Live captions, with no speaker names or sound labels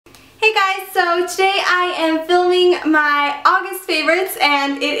Hi guys, so today I am filming my August favorites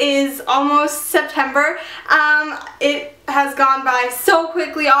and it is almost September. It has gone by so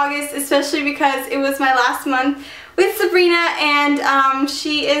quickly, August, especially because it was my last month with Sabrina and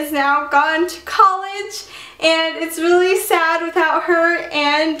she is now gone to college and it's really sad without her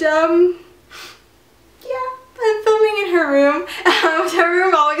and yeah. I'm filming in her room. Her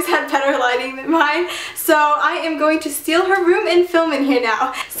room always had better lighting than mine, so I am going to steal her room and film in here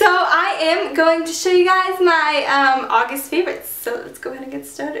now. So I am going to show you guys my August favorites. So let's go ahead and get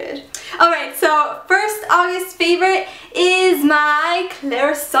started. Alright, so first August favorite is my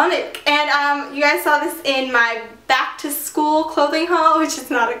Clarisonic. And you guys saw this in my back to school clothing haul, which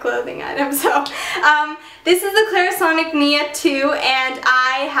is not a clothing item. So this is the Clarisonic Mia 2 and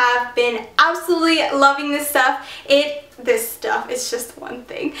I have been absolutely loving this stuff. It's just one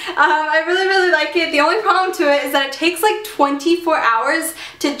thing. I really like it. The only problem to it is that it takes like 24 hours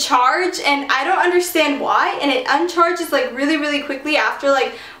to charge and I don't understand why, and it uncharges like really quickly after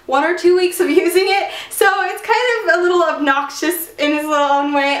like 1 or 2 weeks of using it, so it's kind of a little obnoxious in its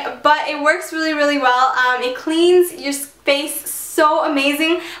own way, but it works really well. It cleans your face so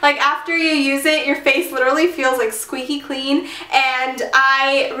amazing. Like after you use it, your face literally feels like squeaky clean, and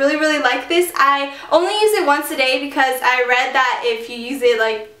I really like this. I only use it once a day because I read that if you use it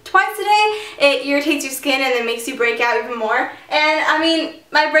like twice a day, it irritates your skin and then makes you break out even more. And I mean,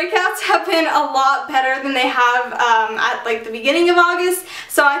 my breakouts have been a lot better than they have at like the beginning of August,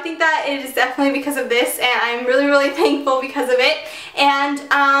 so I think that it is definitely because of this, and I'm really thankful because of it. And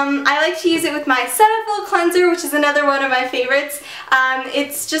I like to use it with my Cetaphil cleanser, which is another one of my favorites.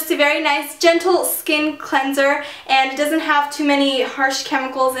 It's just a very nice gentle skin cleanser and it doesn't have too many harsh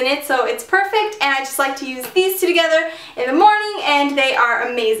chemicals in it, so it's perfect, and I just like to use these two together in the morning and they are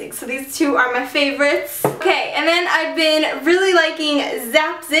amazing. So these two are my favorites. Okay, and then I've been really liking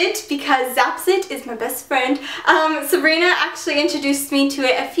Zapsit because Zapsit is my best friend. Sabrina actually introduced me to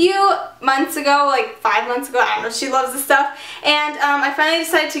it a few months ago, like 5 months ago. I don't know, she loves this stuff, and I finally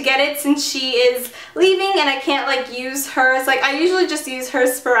decided to get it since she is leaving and I can't like use hers. Like I usually just use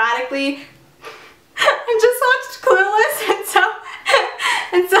hers sporadically. I just watched Clueless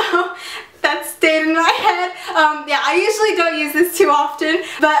and so that stayed in my head. Yeah, I usually don't use this too often,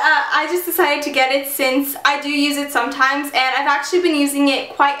 but I just decided to get it since I do use it sometimes, and I've actually been using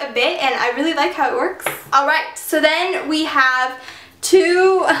it quite a bit and I really like how it works. Alright, so then we have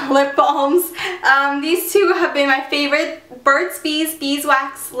 2 lip balms. These two have been my favorite. Burt's Bees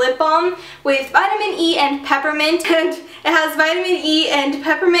Beeswax Lip Balm with vitamin E and peppermint, and it has vitamin E and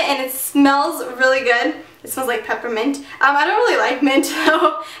peppermint and it smells really good. It smells like peppermint. I don't really like mint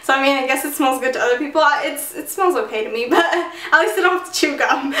though, so I mean I guess it smells good to other people. It smells okay to me, but at least I don't have to chew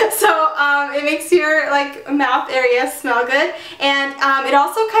gum. So it makes your like mouth area smell good, and it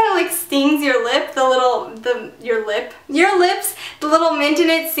also kind of like stings your lip. Your lips. The little mint in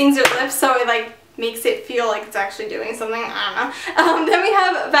it stings your lips, so it like makes it feel like it's actually doing something. I don't know. Then we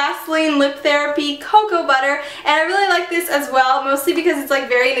have Vaseline Lip Therapy Cocoa Butter, and I really like this as well, mostly because it's like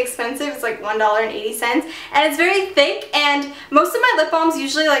very inexpensive. It's like $1.80 and it's very thick, and most of my lip balms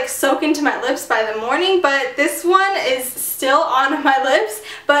usually like soak into my lips by the morning, but this one is still on my lips,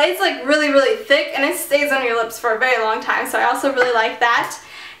 but it's like really thick and it stays on your lips for a very long time, so I also really like that.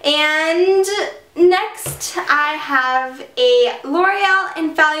 And next I have a L'Oreal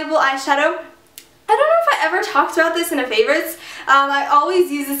Infallible eyeshadow. I don't know if I ever talked about this in a favorites. I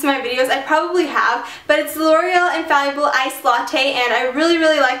always use this in my videos. I probably have, but it's L'Oreal Infallible Iced Latte, and I really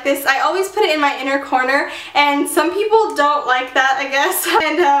like this. I always put it in my inner corner, and some people don't like that, I guess,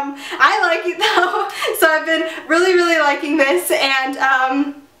 and I like it though. So I've been really liking this, and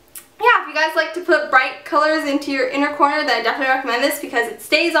yeah, if you guys like to put bright colors into your inner corner, then I definitely recommend this because it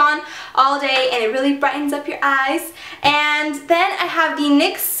stays on all day and it really brightens up your eyes. And then I have the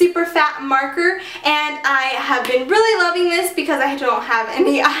NYX Super Fat Marker, and I have been really loving this because I don't have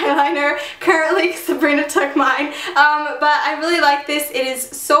any eyeliner currently because Sabrina took mine. But I really like this. It is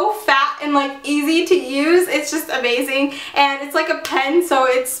so fat and like easy to use. It's just amazing, and it's like a pen, so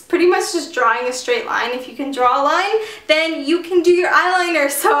it's pretty much just drawing a straight line. If you can draw a line, then you can do your eyeliner,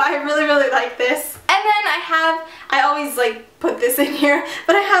 so I really like this. And then I always like put this in here,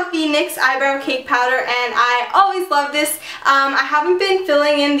 but I have the NYX Eyebrow Cake Powder, and I always love this. I haven't been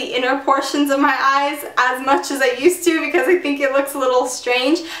filling in the inner portions of my eyes as much as I used to because I think it looks a little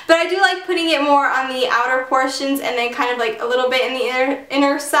strange, but I do like putting it more on the outer portions and then kind of like a little bit in the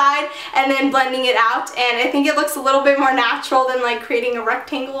inner side and then blending it out, and I think it looks a little bit more natural than like creating a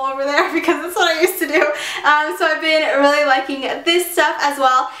rectangle over there because that's what I used to do. So I've been really liking this stuff as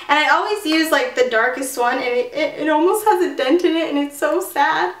well, and I always use like the darkest one, and it almost has a dent in it, and it's so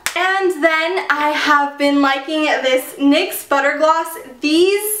sad. And then I have been liking this NYX Butter Gloss.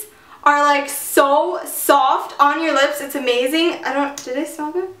 These are like so soft on your lips. It's amazing. Did they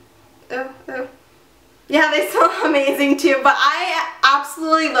smell good? Oh. Yeah, they smell amazing too, but I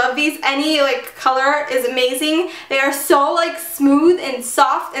absolutely love these. Any like color is amazing. They are so like smooth and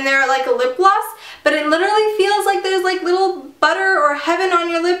soft, and they're like a lip gloss, but it literally feels like there's like little butter or heaven on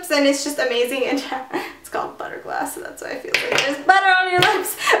your lips, and it's just amazing. And it's called Butter Gloss, so that's why I feel like there's butter on your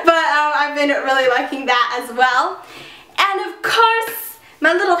lips. But I've been really liking that as well. And of course,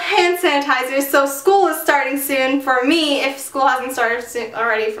 my little hand sanitizer. So school is starting soon for me. If school hasn't started soon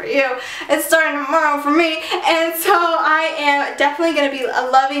already for you, it's starting tomorrow for me. And so I am definitely going to be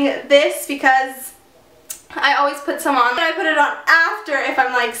loving this because I always put some on. I put it on after if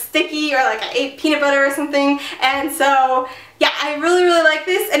I'm like sticky or like I ate peanut butter or something. And so yeah, I really like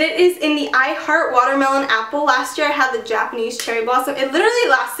this, and it is in the I Heart Watermelon Apple. Last year I had the Japanese Cherry Blossom. It literally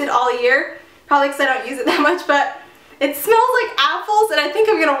lasted all year, probably because I don't use it that much, but it smells like apples, and I think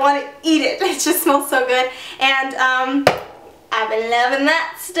I'm going to want to eat it. It just smells so good, and I've been loving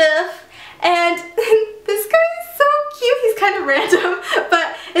that stuff. And this guy is so cute. He's kind of random,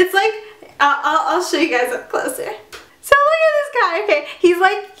 but it's like, I'll show you guys up closer. So look at this guy. Okay, he's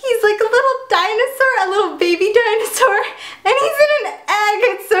like a little dinosaur, a little baby dinosaur, and he's in an egg.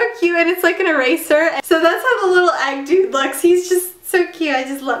 It's so cute, and it's like an eraser. So that's how the little egg dude looks. He's just so cute. I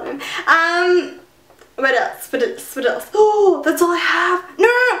just love him. What else? What else? Oh, that's all I have. No.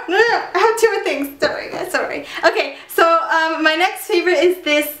 I have 2 more things. Don't worry, guys. Don't worry. Okay, so my next favorite is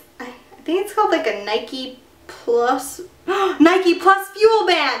this. I think it's called like a Nike Plus Fuel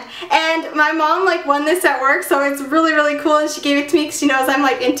Band, and my mom like won this at work, so it's really cool, and she gave it to me because she knows I'm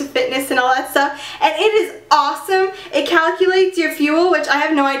like into fitness and all that stuff, and it is awesome. It calculates your fuel, which I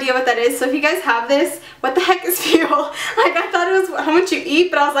have no idea what that is, so if you guys have this, what the heck is fuel? Like, I thought it was how much you eat,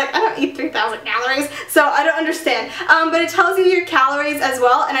 but I was like, I don't eat 3,000 calories, so I don't understand. But it tells you your calories as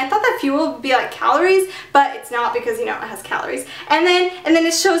well, and I thought that fuel would be like calories, but it's not, because you know it has calories. And then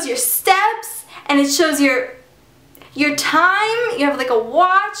it shows your steps, and it shows your time. You have like a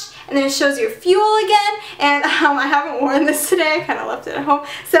watch, and then it shows your fuel again, and I haven't worn this today. I kind of left it at home.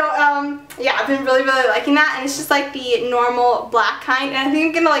 So yeah, I've been really liking that, and it's just like the normal black kind, and I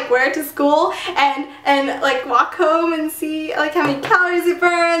think I'm gonna like wear it to school and like walk home and see like how many calories it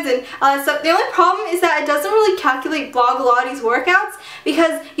burns and all that stuff. The only problem is that it doesn't really calculate Blogilates workouts,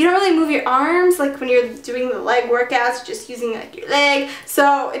 because you don't really move your arms like when you're doing the leg workouts, just using like your leg,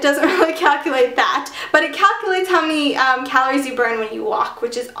 so it doesn't really calculate that, but it calculates how many calories you burn when you walk,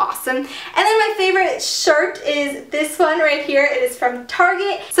 which is awesome. And then my favorite shirt is this one right here. It is from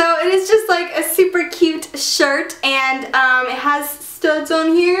Target. So it is just like a super cute shirt, and it has studs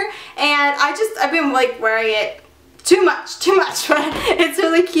on here, and I've been like wearing it too much, but it's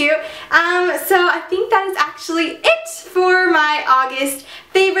really cute. So I think that is actually it for my August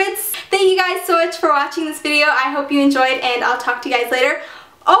favorites. Thank you guys so much for watching this video. I hope you enjoyed, and I'll talk to you guys later.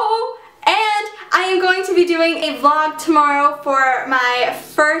 Oh, and I am going to be doing a vlog tomorrow for my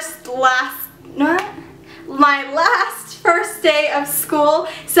last first day of school.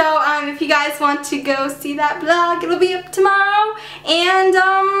 So if you guys want to go see that vlog, it'll be up tomorrow. And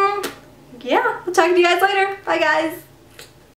yeah, I'll talk to you guys later. Bye guys.